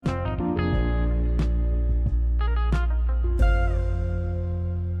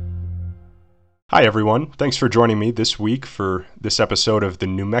Hi, everyone. Thanks for joining me this week for this episode of the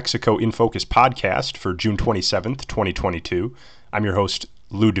New Mexico in Focus podcast for June 27th, 2022. I'm your host,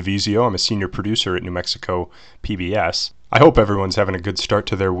 Lou DeVizio. I'm a senior producer at New Mexico PBS. I hope everyone's having a good start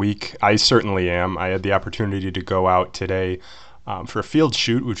to their week. I certainly am. I had the opportunity to go out today for a field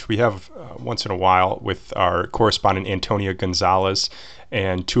shoot, which we have once in a while, with our correspondent Antonia Gonzalez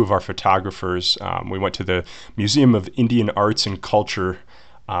and two of our photographers. We went to the Museum of Indian Arts and Culture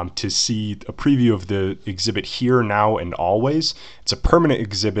to see a preview of the exhibit Here, Now, and Always. It's a permanent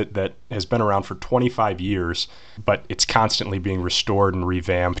exhibit that has been around for 25 years, but it's constantly being restored and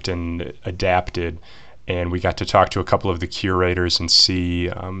revamped and adapted. And we got to talk to a couple of the curators and see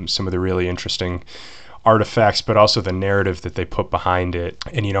some of the really interesting artifacts, but also the narrative that they put behind it,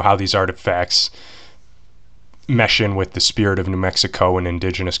 and how these artifacts mesh in with the spirit of New Mexico and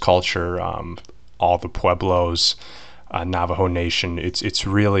indigenous culture, all the pueblos, Navajo Nation. It's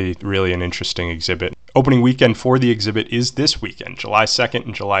really, really an interesting exhibit. Opening weekend for the exhibit is this weekend, July 2nd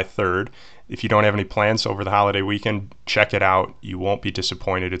and July 3rd. If you don't have any plans over the holiday weekend, check it out. You won't be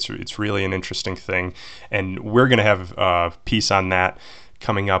disappointed. It's really an interesting thing. And we're going to have a piece on that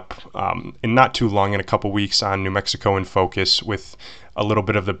coming up in not too long, in a couple weeks, on New Mexico in Focus, with a little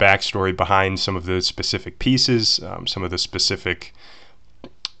bit of the backstory behind some of the specific pieces, some of the specific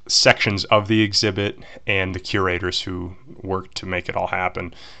sections of the exhibit, and the curators who worked to make it all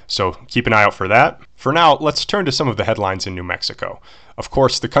happen. So keep an eye out for that. For now, let's turn to some of the headlines in New Mexico. Of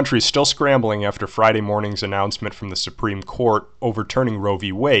course, the country is still scrambling after Friday morning's announcement from the Supreme Court overturning Roe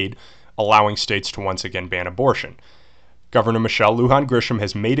v. Wade, allowing states to once again ban abortion. Governor Michelle Lujan Grisham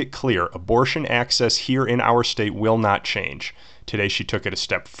has made it clear abortion access here in our state will not change. Today, she took it a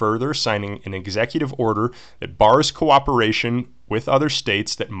step further, signing an executive order that bars cooperation with other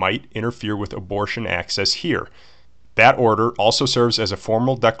states that might interfere with abortion access here. That order also serves as a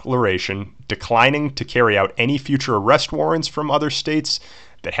formal declaration declining to carry out any future arrest warrants from other states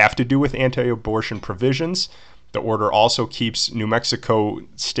that have to do with anti-abortion provisions. The order also keeps New Mexico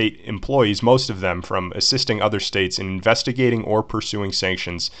state employees, most of them, from assisting other states in investigating or pursuing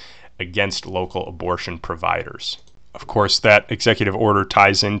sanctions against local abortion providers. Of course, that executive order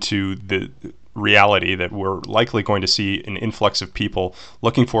ties into the reality that we're likely going to see an influx of people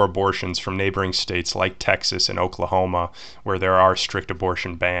looking for abortions from neighboring states like Texas and Oklahoma, where there are strict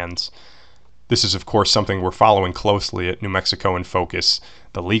abortion bans. This is, of course, something we're following closely at New Mexico in Focus.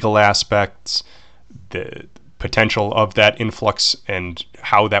 The legal aspects, the potential of that influx, and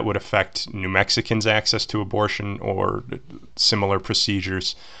how that would affect New Mexicans' access to abortion or similar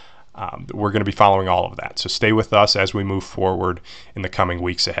procedures. We're going to be following all of that. So stay with us as we move forward in the coming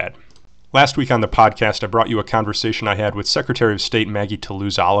weeks ahead. Last week on the podcast, I brought you a conversation I had with Secretary of State Maggie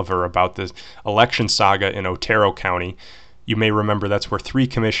Toulouse Oliver about the election saga in Otero County. You may remember that's where 3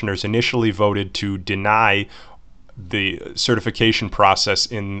 commissioners initially voted to deny the certification process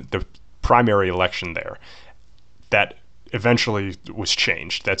in the primary election there. That eventually was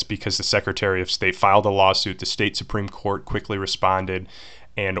changed. That's because the Secretary of State filed a lawsuit. The state Supreme Court quickly responded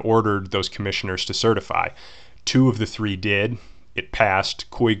and ordered those commissioners to certify. 2 of the 3 did. It passed.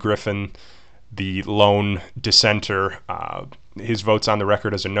 Couy Griffin, the lone dissenter, his vote's on the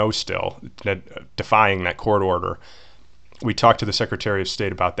record as a no still, defying that court order. We talked to the Secretary of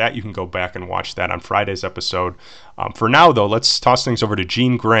State about that. You can go back and watch that on Friday's episode. For now, though, let's toss things over to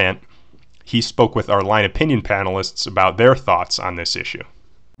Gene Grant. He spoke with our Line Opinion panelists about their thoughts on this issue.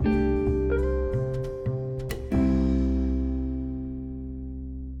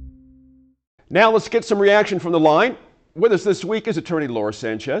 Now let's get some reaction from the line. With us this week is attorney Laura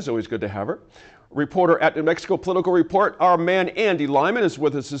Sanchez. Always good to have her. Reporter at New Mexico Political Report, our man Andy Lyman, is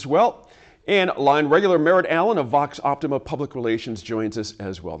with us as well. And line regular Merritt Allen of Vox Optima Public Relations joins us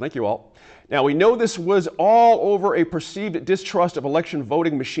as well. Thank you all. Now, we know this was all over a perceived distrust of election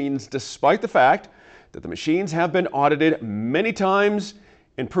voting machines, despite the fact that the machines have been audited many times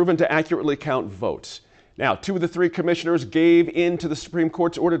and proven to accurately count votes. Now, 2 of the 3 commissioners gave in to the Supreme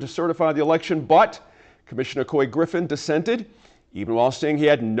Court's order to certify the election, but Commissioner Couy Griffin dissented, even while saying he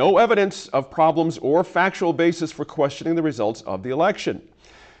had no evidence of problems or factual basis for questioning the results of the election.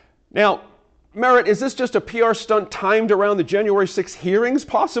 Now, Merritt, is this just a PR stunt timed around the January 6th hearings,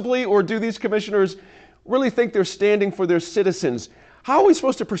 possibly, or do these commissioners really think they're standing for their citizens? How are we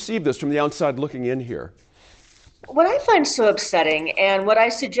supposed to perceive this from the outside looking in here? What I find so upsetting, and what I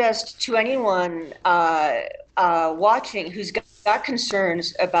suggest to anyone watching who's got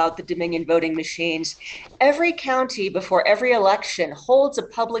concerns about the Dominion voting machines, every county before every election holds a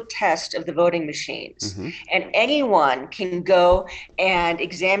public test of the voting machines. Mm-hmm. And anyone can go and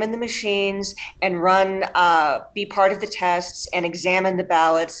examine the machines and be part of the tests and examine the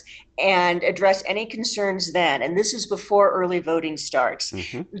ballots and address any concerns then. And this is before early voting starts.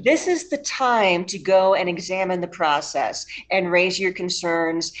 Mm-hmm. This is the time to go and examine the process and raise your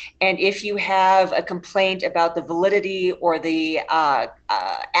concerns. And if you have a complaint about the validity or the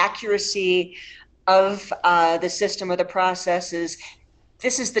accuracy of the system or the processes,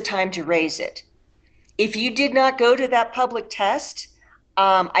 this is the time to raise it. If you did not go to that public test,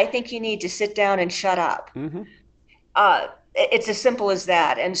 I think you need to sit down and shut up. Mm-hmm. It's as simple as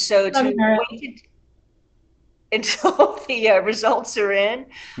that. And so to wait until the results are in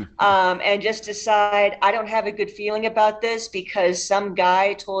and just decide, I don't have a good feeling about this because some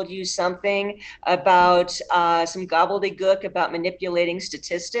guy told you something about some gobbledygook about manipulating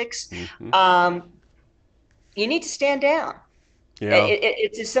statistics, Mm-hmm. You need to stand down. Yeah.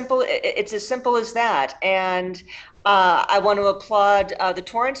 It's as simple as that. And I want to applaud the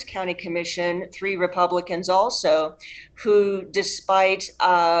Torrance County Commission, 3 Republicans also, who, despite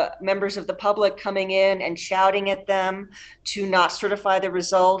members of the public coming in and shouting at them to not certify the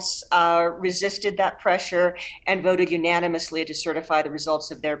results, resisted that pressure and voted unanimously to certify the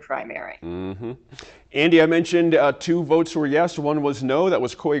results of their primary. Mm-hmm. Andy, I mentioned 2 votes were yes, 1 was no. That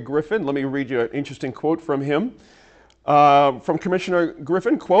was Couy Griffin. Let me read you an interesting quote from him. From Commissioner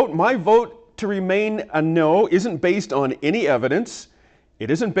Griffin, quote, "My vote to remain a no isn't based on any evidence. It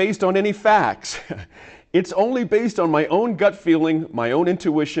isn't based on any facts. It's only based on my own gut feeling, my own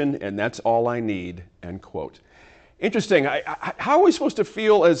intuition, and that's all I need," end quote. Interesting. How are we supposed to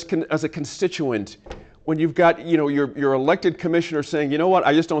feel as a constituent when you've got, your elected commissioner saying, you know what,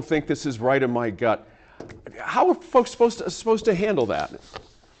 I just don't think this is right in my gut? How are folks supposed to handle that?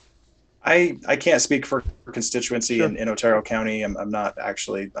 I can't speak for constituency Sure. in Otero County. I'm not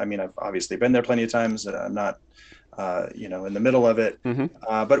actually, I mean, I've obviously been there plenty of times. I'm not, in the middle of it. Mm-hmm.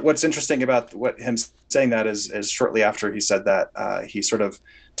 But what's interesting about him saying that is shortly after he said that, he sort of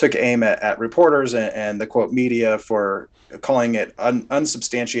took aim at reporters and the quote media for calling it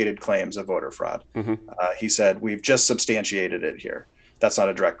unsubstantiated claims of voter fraud. Mm-hmm. He said, "We've just substantiated it here." That's not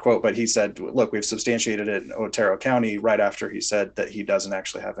a direct quote, but he said, "Look, we've substantiated it in Otero County," right after he said that he doesn't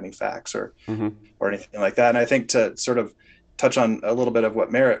actually have any facts or anything like that. And I think to sort of touch on a little bit of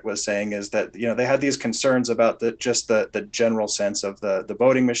what Merritt was saying is that, they had these concerns about the general sense of the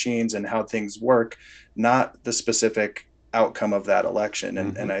voting machines and how things work, not the specific outcome of that election.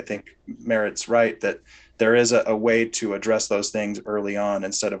 And I think Merritt's right that there is a way to address those things early on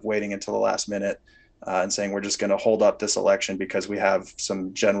instead of waiting until the last minute and saying we're just going to hold up this election because we have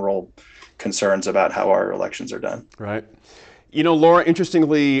some general concerns about how our elections are done. Right. Laura,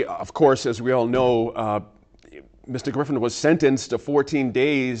 interestingly, of course, as we all know, Mr. Griffin was sentenced to 14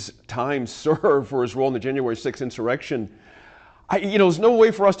 days time served for his role in the January 6th insurrection. There's no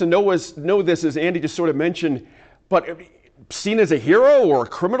way for us to know this, as Andy just sort of mentioned, but seen as a hero or a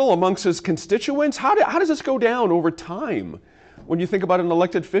criminal amongst his constituents? How does this go down over time when you think about an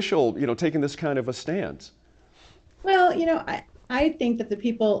elected official, taking this kind of a stance? Well, I think that the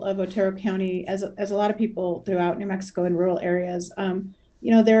people of Otero County, as a lot of people throughout New Mexico in rural areas,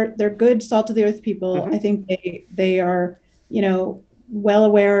 they're good, salt of the earth people. I think they are, well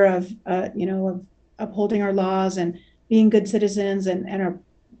aware of, of upholding our laws and being good citizens and are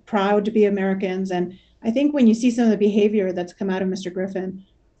proud to be Americans. And I think when you see some of the behavior that's come out of Mr. Griffin,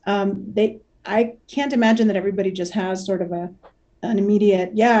 I can't imagine that everybody just has sort of an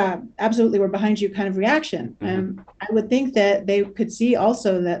immediate, yeah, absolutely, we're behind you kind of reaction. I would think that they could see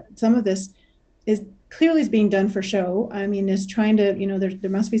also that some of this is clearly being done for show. I mean, is trying to,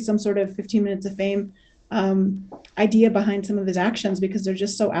 there must be some sort of 15 minutes of fame idea behind some of his actions because they're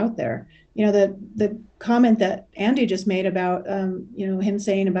just so out there. The comment that Andy just made about, him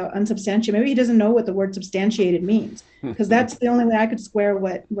saying about unsubstantiated, maybe he doesn't know what the word substantiated means, because that's the only way I could square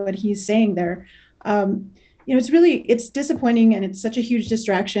what he's saying there. It's disappointing, and it's such a huge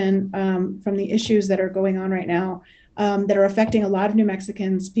distraction from the issues that are going on right now that are affecting a lot of New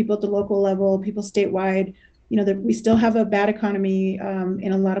Mexicans, people at the local level, people statewide. We still have a bad economy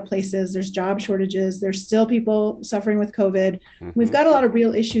in a lot of places. There's job shortages. There's still people suffering with COVID. We've got a lot of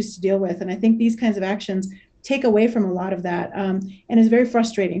real issues to deal with. And I think these kinds of actions take away from a lot of that and is very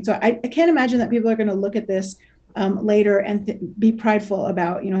frustrating. So I can't imagine that people are going to look at this later and be prideful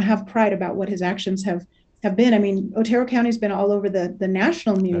about, have pride about what his actions have been. I mean, Otero County's been all over the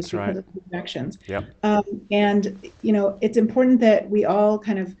national news because of these actions. Yep. And, it's important that we all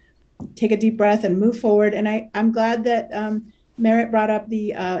kind of take a deep breath and move forward. And I'm glad that Merritt brought up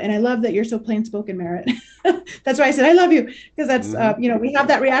and I love that you're so plain spoken, Merritt. That's why I said I love you, because that's we have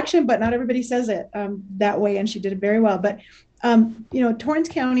that reaction, but not everybody says it that way, and she did it very well. But Torrance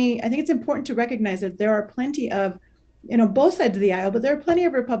County, I think it's important to recognize that there are plenty of both sides of the aisle, but there are plenty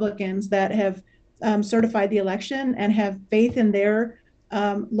of Republicans that have certified the election and have faith in their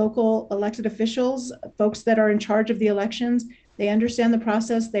local elected officials, folks that are in charge of the elections. They understand the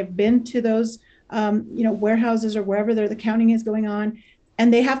process. They've been to those warehouses or wherever the counting is going on,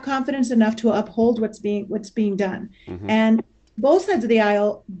 and they have confidence enough to uphold what's being done. And both sides of the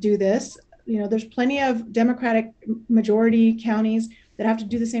aisle do this. There's plenty of Democratic majority counties that have to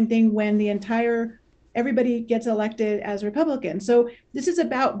do the same thing when everybody gets elected as Republican. So this is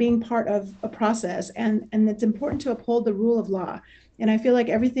about being part of a process, and it's important to uphold the rule of law. And I feel like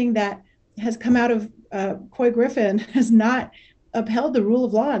everything that has come out of Couy Griffin has not upheld the rule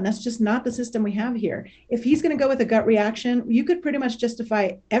of law, and that's just not the system we have here. If he's going to go with a gut reaction, you could pretty much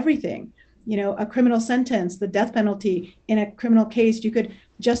justify everything. A criminal sentence, the death penalty in a criminal case. You could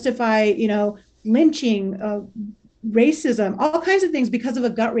justify, lynching, racism, all kinds of things because of a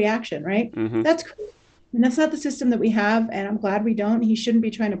gut reaction, right? That's cool. And that's not the system that we have, and I'm glad we don't. He shouldn't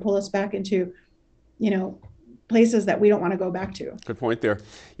be trying to pull us back into, places that we don't want to go back to. Good point there.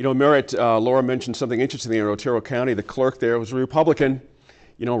 Merritt, Laura mentioned something interesting in Otero County. The clerk there was a Republican.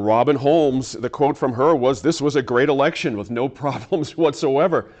 Robin Holmes, the quote from her was, "This was a great election with no problems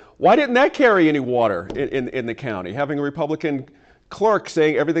whatsoever." Why didn't that carry any water in the county, having a Republican clerk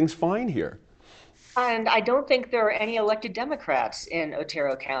saying everything's fine here? And I don't think there are any elected Democrats in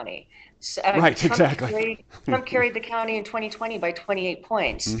Otero County. Right, exactly. Trump carried the county in 2020 by 28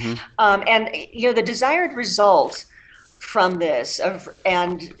 points. And the desired result from this,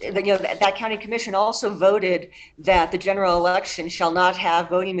 that county commission also voted that the general election shall not have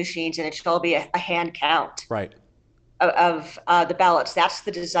voting machines and it shall be a hand count. Right. Of the ballots. That's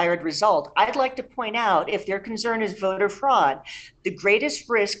the desired result. I'd like to point out, if their concern is voter fraud, the greatest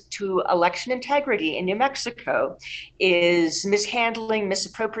risk to election integrity in New Mexico is mishandling,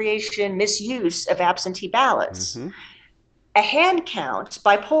 misappropriation, misuse of absentee ballots. A hand count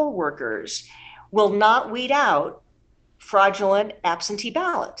by poll workers will not weed out fraudulent absentee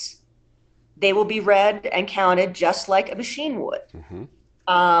ballots. They will be read and counted just like a machine would.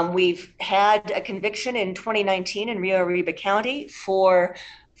 We've had a conviction in 2019 in Rio Arriba County for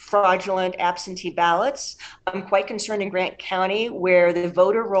fraudulent absentee ballots. I'm quite concerned in Grant County, where the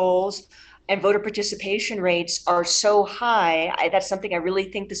voter rolls and voter participation rates are so high. That's something I really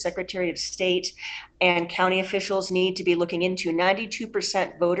think the Secretary of State and county officials need to be looking into.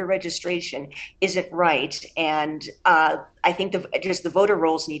 92% voter registration isn't right. And I think just the voter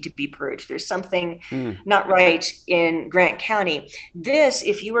rolls need to be purged. There's something not right in Grant County. This,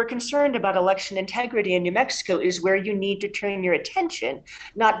 if you are concerned about election integrity in New Mexico, is where you need to turn your attention,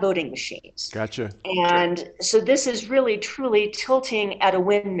 not voting machines. Gotcha. And so this is really, truly tilting at a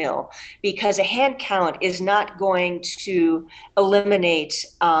windmill, because a hand count is not going to eliminate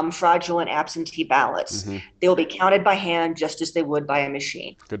fraudulent absentee ballots. They will be counted by hand just as they would by a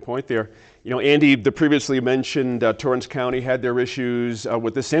machine. Good point there. Andy, the previously mentioned Torrance County had their issues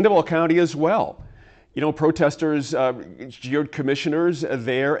with the Sandoval County as well. Protesters jeered commissioners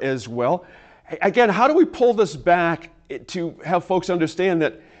there as well. Again, how do we pull this back to have folks understand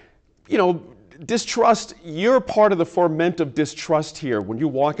that, distrust, you're part of the ferment of distrust here when you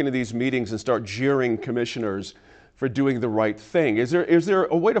walk into these meetings and start jeering commissioners for doing the right thing? Is there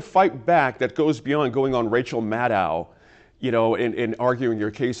a way to fight back that goes beyond going on Rachel Maddow, and arguing your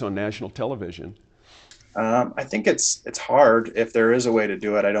case on national television? I think it's hard. If there is a way to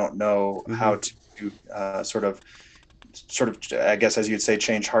do it, I don't know how to sort of, I guess, as you'd say,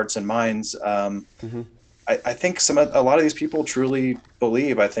 change hearts and minds. I think a lot of these people truly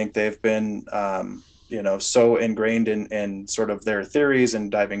believe. I think they've been so ingrained in sort of their theories and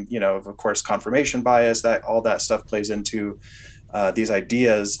diving, of course, confirmation bias, that all that stuff plays into these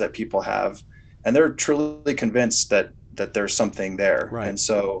ideas that people have, and they're truly convinced that there's something there. Right. And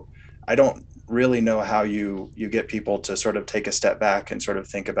so I don't really know how you get people to sort of take a step back and sort of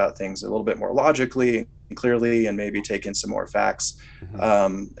think about things a little bit more logically and clearly, and maybe take in some more facts.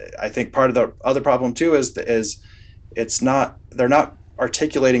 I think part of the other problem too is they're not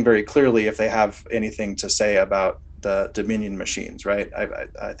articulating very clearly if they have anything to say about the Dominion machines, right?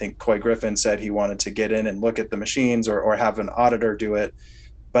 I think Couy Griffin said he wanted to get in and look at the machines or have an auditor do it,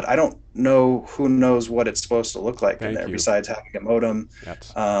 but I don't know who knows what it's supposed to look like in there besides having a modem.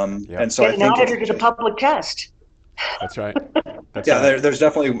 And so I think an auditor did a public test. That's right. That's right. There's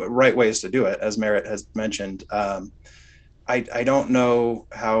definitely right ways to do it, as Merritt has mentioned. I don't know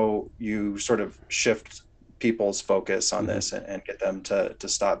how you sort of shift people's focus on this and get them to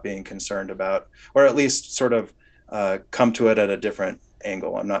stop being concerned about, or at least sort of come to it at a different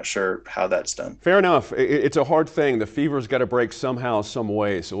angle. I'm not sure how that's done. Fair enough. It's a hard thing. The fever's got to break somehow, some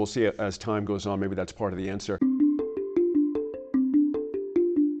way. So we'll see as time goes on. Maybe that's part of the answer.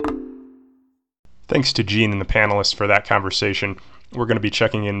 Thanks to Gene and the panelists for that conversation. We're going to be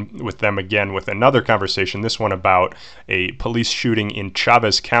checking in with them again with another conversation, this one about a police shooting in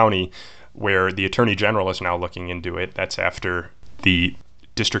Chavez County, where the Attorney General is now looking into it. That's after the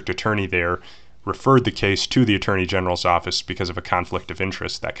district attorney there referred the case to the Attorney General's office because of a conflict of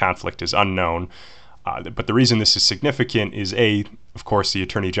interest. That conflict is unknown. But the reason this is significant is A, of course, the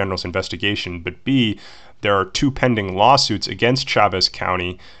Attorney General's investigation, but B, there are 2 pending lawsuits against Chavez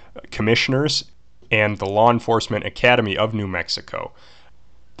County commissioners and the Law Enforcement Academy of New Mexico.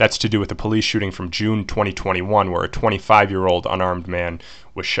 That's to do with the police shooting from June 2021, where a 25-year-old unarmed man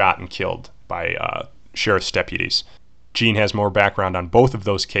was shot and killed by sheriff's deputies. Gene has more background on both of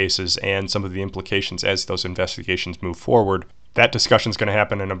those cases and some of the implications as those investigations move forward. That discussion is going to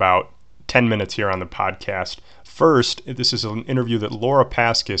happen in about 10 minutes here on the podcast. First, this is an interview that Laura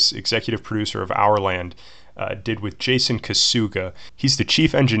Paskus, executive producer of Our Land, did with Jason Kasuga. He's the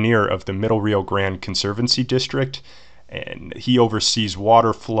chief engineer of the Middle Rio Grande Conservancy District, and he oversees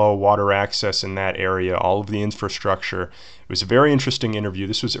water flow, water access in that area, all of the infrastructure. It was a very interesting interview.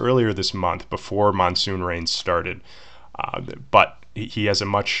 This was earlier this month, before monsoon rains started. But he has a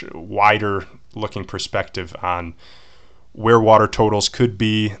much wider looking perspective on where water totals could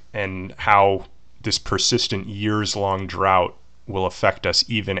be and how this persistent years-long drought will affect us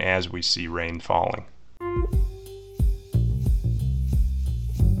even as we see rain falling.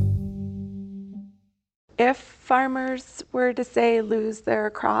 If farmers were to, say, lose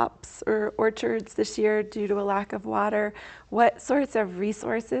their crops or orchards this year due to a lack of water, what sorts of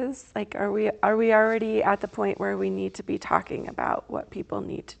resources, like are we already at the point where we need to be talking about what people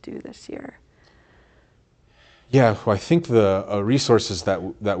need to do this year? Yeah, well, I think the resources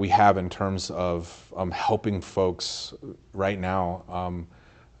that we have in terms of helping folks right now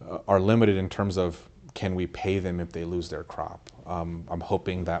are limited in terms of can we pay them if they lose their crop. I'm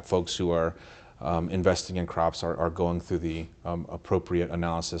hoping that folks who are investing in crops are going through the appropriate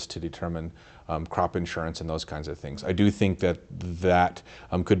analysis to determine crop insurance and those kinds of things. I do think that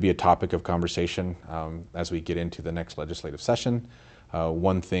could be a topic of conversation as we get into the next legislative session.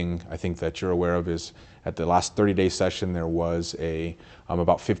 One thing I think that you're aware of is at the last 30-day session there was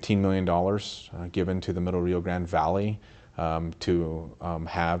about $15 million given to the Middle Rio Grande Valley to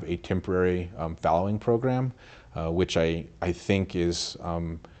have a temporary fallowing program, which I think is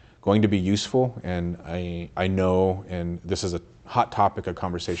going to be useful, and I know, and this is a hot topic of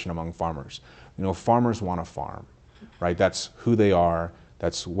conversation among farmers. You know, farmers want to farm, right? That's who they are,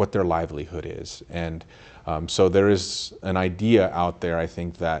 that's what their livelihood is. And so there is an idea out there, I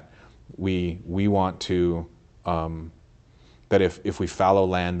think, that we want to, that if we fallow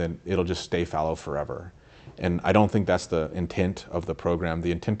land, then it'll just stay fallow forever. And I don't think that's the intent of the program.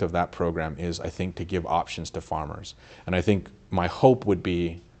 The intent of that program is, I think, to give options to farmers. And I think my hope would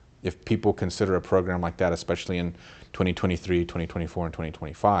be if people consider a program like that, especially in 2023, 2024, and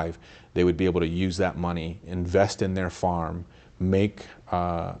 2025, they would be able to use that money, invest in their farm, make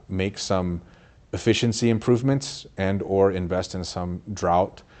some efficiency improvements and or invest in some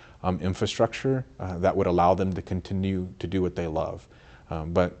drought infrastructure that would allow them to continue to do what they love.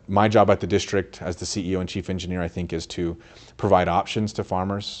 But my job at the district as the CEO and chief engineer, I think, is to provide options to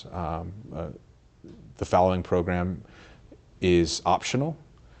farmers. The fallowing program is optional,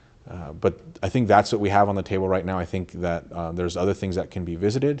 but I think that's what we have on the table right now. I think that there's other things that can be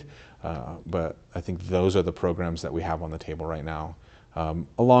visited, but I think those are the programs that we have on the table right now,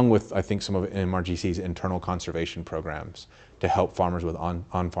 along with, I think, some of MRGC's internal conservation programs to help farmers with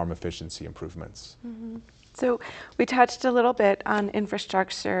on-farm efficiency improvements. Mm-hmm. So we touched a little bit on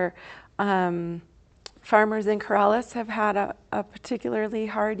infrastructure. Farmers in Corrales have had a particularly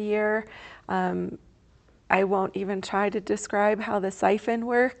hard year. I won't even try to describe how the siphon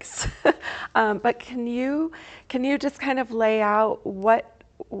works, but can you just kind of lay out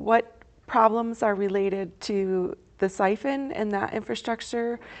what problems are related to the siphon and that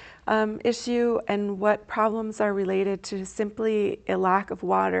infrastructure issue, and what problems are related to simply a lack of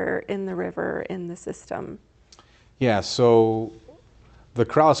water in the river, in the system? Yeah, so the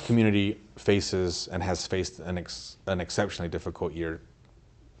Corrales community faces and has faced an exceptionally difficult year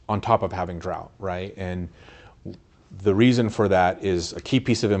on top of having drought, right? And The reason for that is a key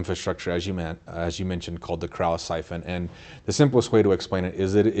piece of infrastructure, as you mentioned, called the Corrales siphon. And the simplest way to explain it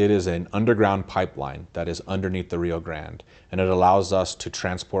is that it is an underground pipeline that is underneath the Rio Grande, and it allows us to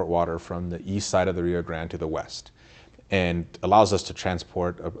transport water from the east side of the Rio Grande to the west, and allows us to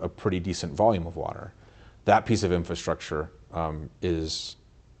transport a pretty decent volume of water. That piece of infrastructure is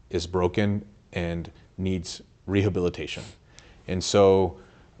broken and needs rehabilitation. And so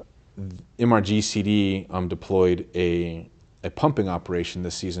MRG-CD deployed a pumping operation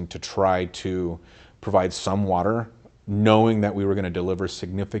this season to try to provide some water, knowing that we were going to deliver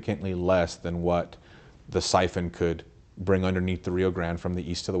significantly less than what the siphon could bring underneath the Rio Grande from the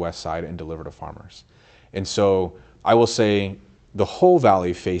east to the west side and deliver to farmers. And so I will say the whole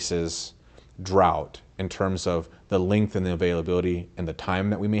valley faces drought in terms of the length and the availability and the time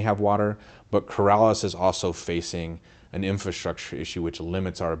that we may have water, but Corrales is also facing an infrastructure issue which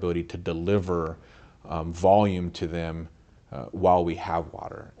limits our ability to deliver volume to them while we have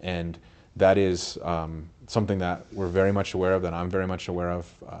water. And that is something that we're very much aware of, that I'm very much aware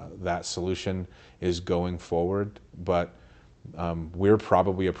of. That solution is going forward, but we're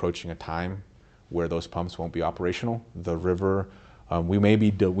probably approaching a time where those pumps won't be operational. The river, we may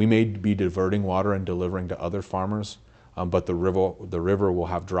be diverting water and delivering to other farmers, but the river will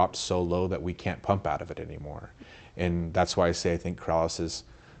have dropped so low that we can't pump out of it anymore. And that's why I say I think Corrales'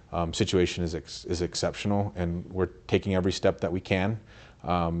 situation is exceptional, and we're taking every step that we can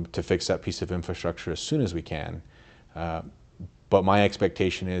to fix that piece of infrastructure as soon as we can. But my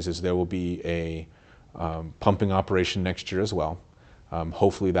expectation is there will be a pumping operation next year as well.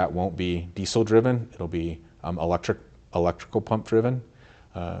 Hopefully that won't be diesel driven. It'll be electrical pump driven.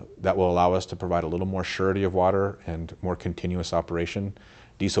 That will allow us to provide a little more surety of water and more continuous operation.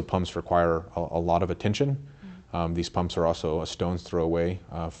 Diesel pumps require a lot of attention. These pumps are also a stone's throw away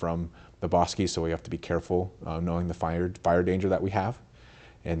from the Bosque, so we have to be careful knowing the fire danger that we have.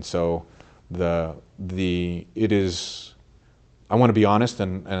 And so I want to be honest,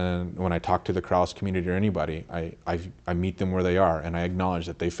 and when I talk to the Corrales community or anybody, I meet them where they are, and I acknowledge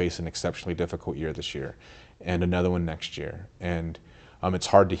that they face an exceptionally difficult year this year and another one next year. And it's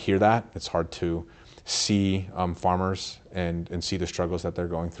hard to hear that. It's hard to see farmers and see the struggles that they're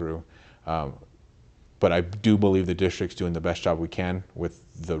going through. But I do believe the district's doing the best job we can with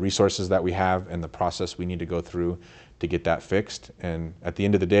the resources that we have and the process we need to go through to get that fixed. And at the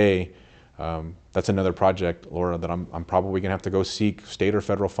end of the day, that's another project, Laura, that I'm probably gonna have to go seek state or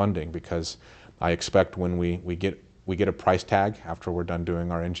federal funding, because I expect when we get a price tag after we're done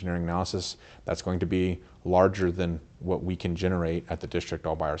doing our engineering analysis, that's going to be larger than what we can generate at the district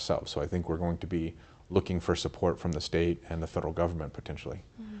all by ourselves. So I think we're going to be looking for support from the state and the federal government potentially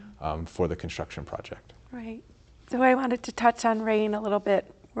for the construction project. Right. So I wanted to touch on rain a little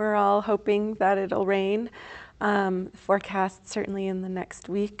bit. We're all hoping that it'll rain. Forecast certainly in the next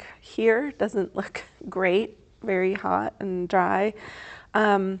week here doesn't look great, very hot and dry.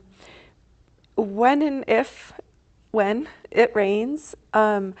 When it rains,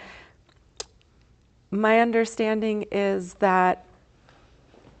 my understanding is that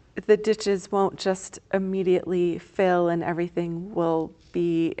the ditches won't just immediately fill and everything will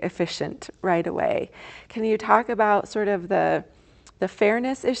be efficient right away. Can you talk about sort of the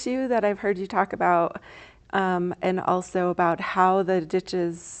fairness issue that I've heard you talk about, and also about how the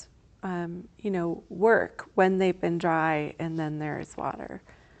ditches work when they've been dry and then there's water?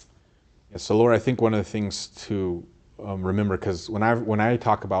 Yeah, so Laura, I think one of the things to remember, because when I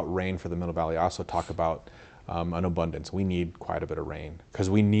talk about rain for the Middle Valley, I also talk about an abundance. We need quite a bit of rain, because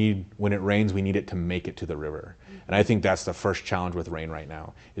when it rains, we need it to make it to the river. And I think that's the first challenge with rain right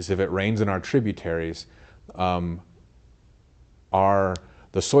now, is if it rains in our tributaries,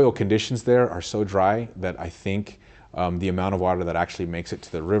 the soil conditions there are so dry that I think the amount of water that actually makes it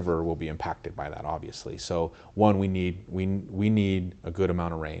to the river will be impacted by that, obviously. So one, we need a good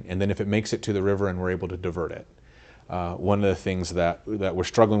amount of rain. And then if it makes it to the river and we're able to divert it, one of the things that we're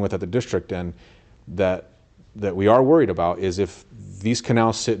struggling with at the district and that we are worried about is if these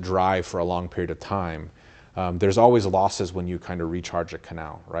canals sit dry for a long period of time, there's always losses when you kind of recharge a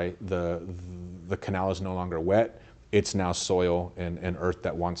canal, right? The canal is no longer wet. It's now soil and earth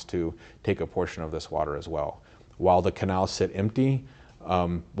that wants to take a portion of this water as well. While the canals sit empty,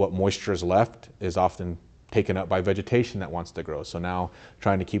 what moisture is left is often taken up by vegetation that wants to grow. So now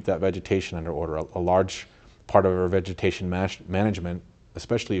trying to keep that vegetation under order. A large part of our vegetation management,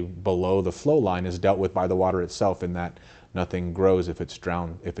 especially below the flow line, is dealt with by the water itself, in that nothing grows if it's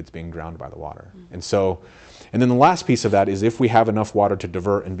being drowned by the water. And then the last piece of that is, if we have enough water to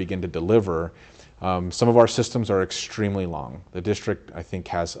divert and begin to deliver, some of our systems are extremely long. The district, I think,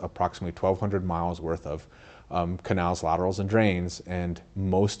 has approximately 1,200 miles worth of canals, laterals, and drains, and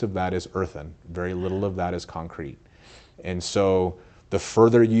most of that is earthen. Very little of that is concrete. And so the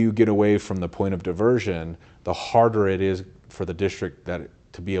further you get away from the point of diversion, the harder it is for the district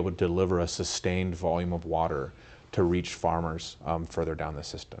to be able to deliver a sustained volume of water to reach farmers further down the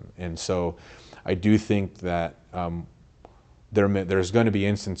system. And so I do think that there's going to be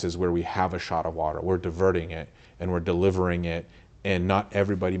instances where we have a shot of water, we're diverting it and we're delivering it, and not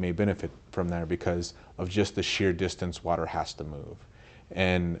everybody may benefit from that because of just the sheer distance water has to move.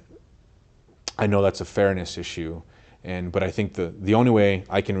 And I know that's a fairness issue, but I think the only way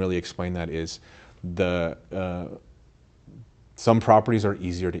I can really explain that is some properties are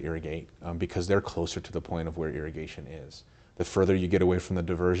easier to irrigate because they're closer to the point of where irrigation is. The further you get away from the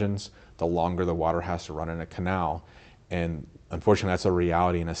diversions, the longer the water has to run in a canal. And unfortunately, that's a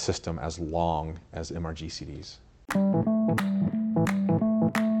reality in a system as long as MRGCDs.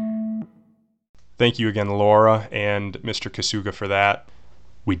 Thank you again, Laura and Mr. Kasuga, for that.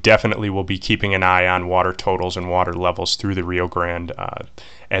 We definitely will be keeping an eye on water totals and water levels through the Rio Grande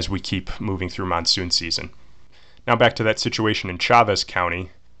as we keep moving through monsoon season. Now back to that situation in Chavez County.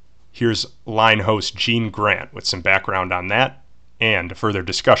 Here's line host Gene Grant with some background on that and a further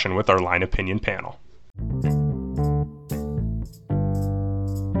discussion with our line opinion panel.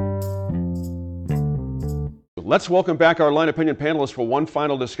 Let's welcome back our line opinion panelists for one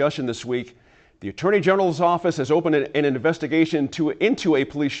final discussion this week. The Attorney General's office has opened an investigation into a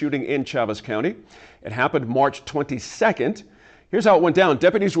police shooting in Chavez County. It happened March 22nd. Here's how it went down.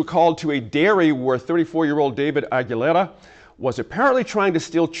 Deputies were called to a dairy where 34-year-old David Aguilera was apparently trying to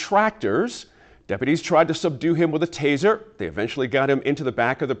steal tractors. Deputies tried to subdue him with a taser. They eventually got him into the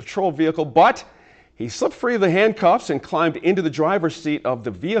back of the patrol vehicle, but he slipped free of the handcuffs and climbed into the driver's seat of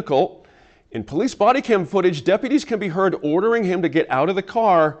the vehicle. In police body cam footage, deputies can be heard ordering him to get out of the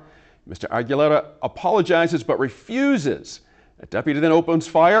car. Mr. Aguilera apologizes but refuses. A deputy then opens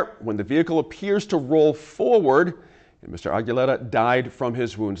fire when the vehicle appears to roll forward, and Mr. Aguilera died from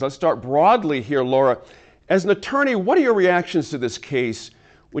his wounds. Let's start broadly here, Laura. As an attorney, what are your reactions to this case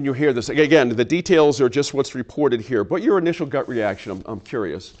when you hear this? Again, the details are just what's reported here, but your initial gut reaction, I'm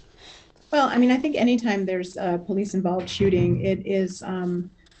curious. Well, I mean, I think anytime there's a police-involved shooting, it is,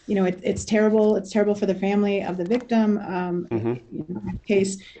 it's terrible. It's terrible for the family of the victim. In that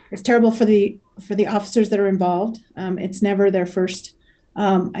case, it's terrible for the officers that are involved. It's never their first,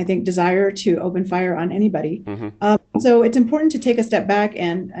 I think, desire to open fire on anybody. So it's important to take a step back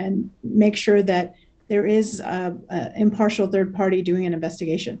and make sure that there is an impartial third party doing an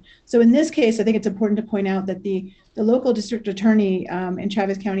investigation. So in this case, I think it's important to point out that the local district attorney in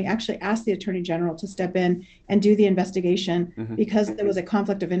Chavez County actually asked the attorney general to step in and do the investigation because there was a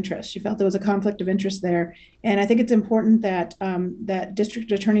conflict of interest. She felt there was a conflict of interest there. And I think it's important that that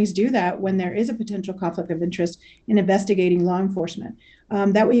district attorneys do that when there is a potential conflict of interest in investigating law enforcement.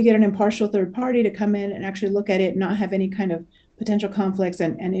 That way you get an impartial third party to come in and actually look at it and not have any kind of potential conflicts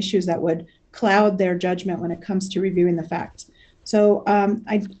and issues that would cloud their judgment when it comes to reviewing the facts. So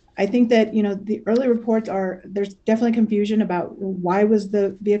I think that, the early reports there's definitely confusion about why was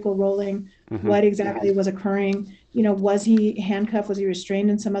the vehicle rolling, what exactly was occurring, was he handcuffed, was he restrained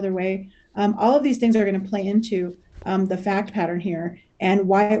in some other way? All of these things are going to play into the fact pattern here and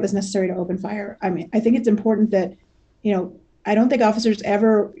why it was necessary to open fire. I mean, I think it's important that, I don't think officers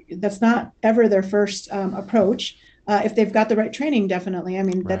that's not ever their first approach. If they've got the right training, definitely. I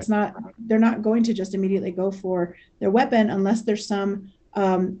mean, they're not going to just immediately go for their weapon unless there's some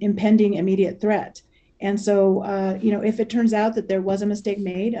impending immediate threat. And so, if it turns out that there was a mistake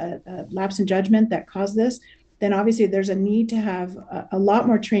made, a lapse in judgment that caused this, then obviously there's a need to have a lot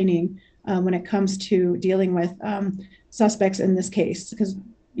more training when it comes to dealing with suspects in this case. Because,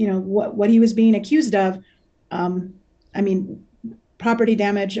 what he was being accused of, property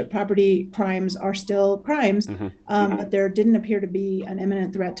damage, property crimes are still crimes, but there didn't appear to be an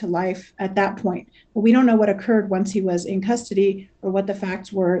imminent threat to life at that point. But we don't know what occurred once he was in custody or what the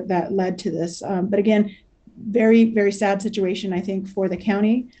facts were that led to this. But again, very, very sad situation, I think, for the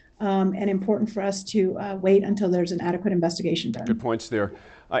county, and important for us to wait until there's an adequate investigation done. Good points there.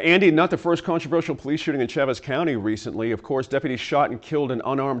 Andy, not the first controversial police shooting in Chavez County recently. Of course, deputies shot and killed an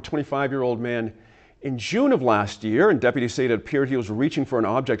unarmed 25-year-old man in June of last year, and deputies say it appeared he was reaching for an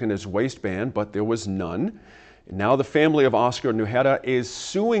object in his waistband, but there was none. And now the family of Oscar Nujera is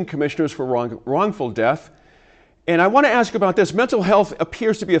suing commissioners for wrongful death. And I want to ask about this. Mental health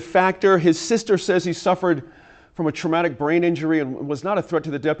appears to be a factor. His sister says he suffered from a traumatic brain injury and was not a threat to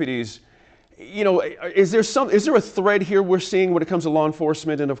the deputies. Is there a thread here we're seeing when it comes to law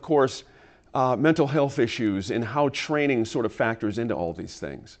enforcement and, of course, mental health issues and how training sort of factors into all these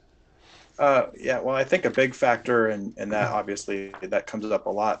things? Yeah, well, I think a big factor in that, obviously, that comes up a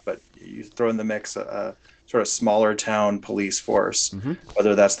lot, but you throw in the mix a sort of smaller town police force,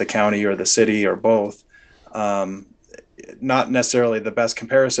 whether that's the county or the city or both. Not necessarily the best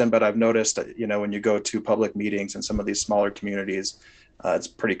comparison, but I've noticed that, when you go to public meetings in some of these smaller communities, it's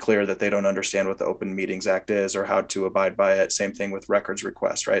pretty clear that they don't understand what the Open Meetings Act is or how to abide by it. Same thing with records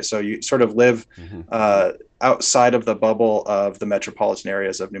requests, right? So you sort of live outside of the bubble of the metropolitan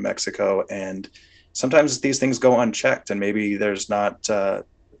areas of New Mexico, and sometimes these things go unchecked, and maybe there's not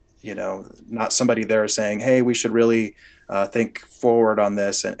not somebody there saying, hey, we should really think forward on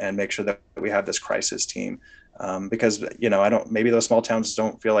this and make sure that we have this crisis team. Because maybe those small towns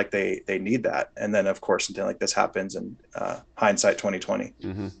don't feel like they need that, and then of course something like this happens, and hindsight 2020.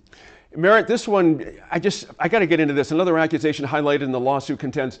 Merritt, this one, I got to get into this. Another accusation highlighted in the lawsuit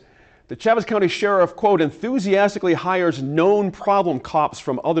contends the Chaves County Sheriff, quote, enthusiastically hires known problem cops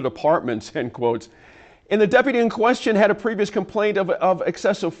from other departments, end quotes. And the deputy in question had a previous complaint of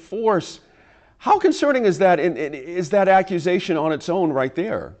excessive force. How concerning is that? Is that accusation on its own right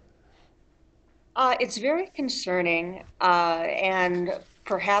there? It's very concerning, and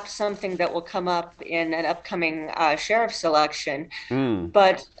perhaps something that will come up in an upcoming sheriff's election.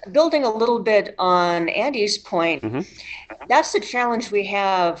 But building a little bit on Andy's point, that's the challenge we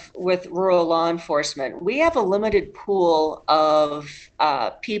have with rural law enforcement. We have a limited pool of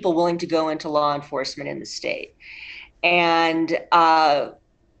people willing to go into law enforcement in the state. And,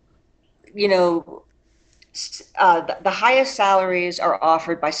 the highest salaries are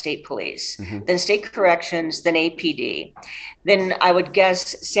offered by state police, then state corrections, then APD. Then I would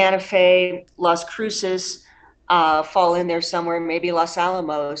guess Santa Fe, Las Cruces fall in there somewhere, maybe Los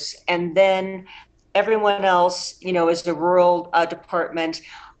Alamos. And then everyone else, is the rural department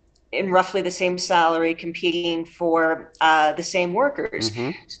in roughly the same salary, competing for the same workers.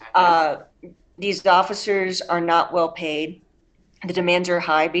 These officers are not well paid. The demands are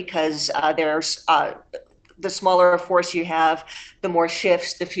high because there's the smaller a force you have, the more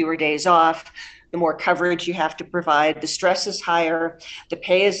shifts, the fewer days off, the more coverage you have to provide. The stress is higher, the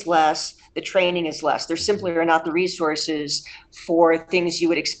pay is less, the training is less. There simply are not the resources for things you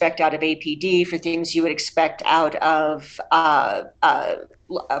would expect out of APD, for things you would expect out of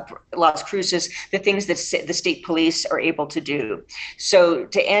Las Cruces, the things that the state police are able to do. So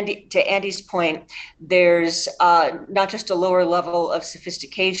to Andy's point, there's not just a lower level of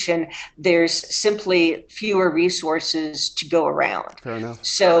sophistication, there's simply fewer resources to go around. Fair enough.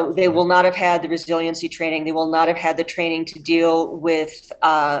 So they will not have had the resiliency training. They will not have had the training to deal with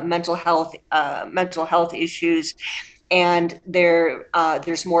mental health issues. And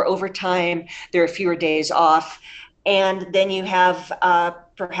there's more overtime. There are fewer days off. And then you have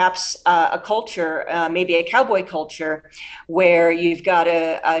perhaps a culture, maybe a cowboy culture, where you've got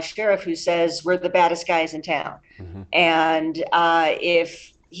a sheriff who says, we're the baddest guys in town. And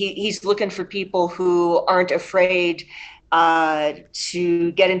if he's looking for people who aren't afraid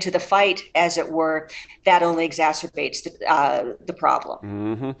to get into the fight, as it were, that only exacerbates the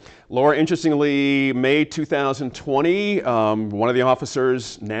problem. Laura, interestingly, May 2020, one of the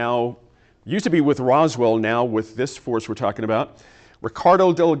officers now used to be with Roswell, now with this force we're talking about,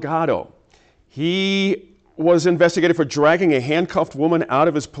 Ricardo Delgado. He was investigated for dragging a handcuffed woman out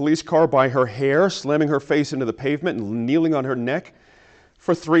of his police car by her hair, slamming her face into the pavement and kneeling on her neck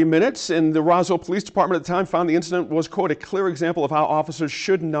for 3 minutes. And the Roswell Police Department at the time found the incident was, quote, a clear example of how officers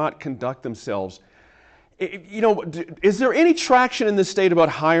should not conduct themselves. Is there any traction in the state about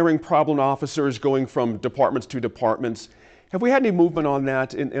hiring problem officers, going from departments to departments? Have we had any movement on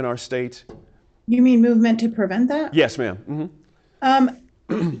that in our state? You mean movement to prevent that? Yes, ma'am.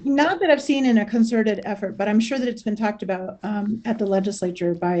 Not that I've seen in a concerted effort, but I'm sure that it's been talked about at the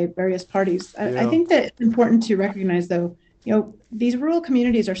legislature by various parties. I think that it's important to recognize, though, these rural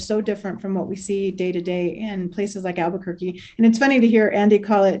communities are so different from what we see day to day in places like Albuquerque. And it's funny to hear Andy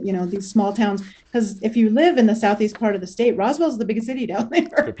call it, these small towns, because if you live in the southeast part of the state, Roswell's the biggest city down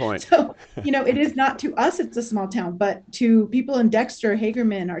there. Good point. So, it is not, to us, it's a small town, but to people in Dexter,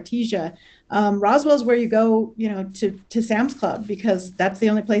 Hagerman, Artesia, Roswell's where you go, to Sam's Club, because that's the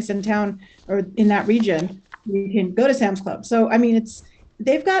only place in town or in that region you can go to Sam's Club. So,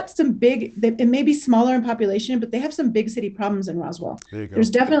 they've got some big, it may be smaller in population, but they have some big city problems in Roswell.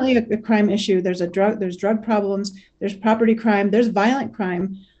 There's definitely a crime issue. There's drug problems, there's property crime, there's violent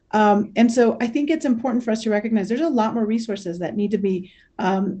crime. And so I think it's important for us to recognize there's a lot more resources that need to be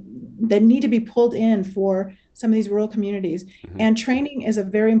pulled in for some of these rural communities. And training is a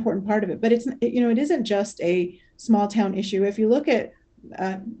very important part of it. But it isn't just a small town issue. If you look at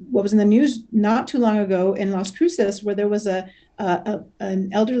what was in the news not too long ago in Las Cruces, where there was a an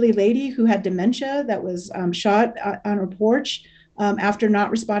elderly lady who had dementia that was shot on her porch after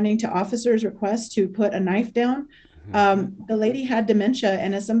not responding to officers' requests to put a knife down. The lady had dementia,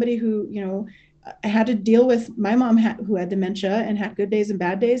 and as somebody who, had to deal with my mom who had dementia and had good days and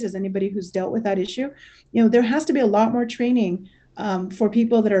bad days, as anybody who's dealt with that issue, there has to be a lot more training for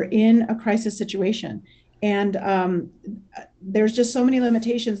people that are in a crisis situation. And there's just so many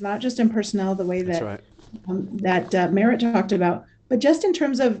limitations, not just in personnel, the way that that Merritt talked about, but just in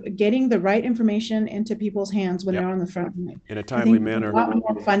terms of getting the right information into people's hands when they're on the front line. In a timely manner. A lot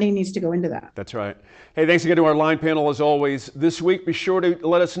more funding needs to go into that. That's right. Hey, thanks again to our line panel as always. This week, be sure to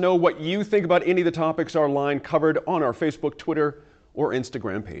let us know what you think about any of the topics our line covered on our Facebook, Twitter, or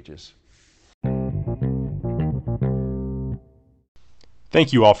Instagram pages.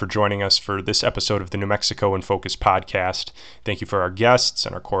 Thank you all for joining us for this episode of the New Mexico in Focus podcast. Thank you for our guests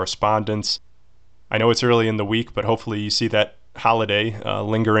and our correspondents. I know it's early in the week, but hopefully you see that holiday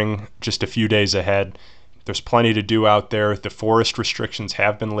lingering just a few days ahead. There's plenty to do out there. The forest restrictions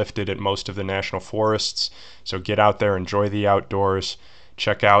have been lifted at most of the national forests, so get out there, enjoy the outdoors,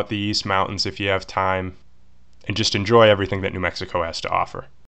 check out the East Mountains if you have time, and just enjoy everything that New Mexico has to offer.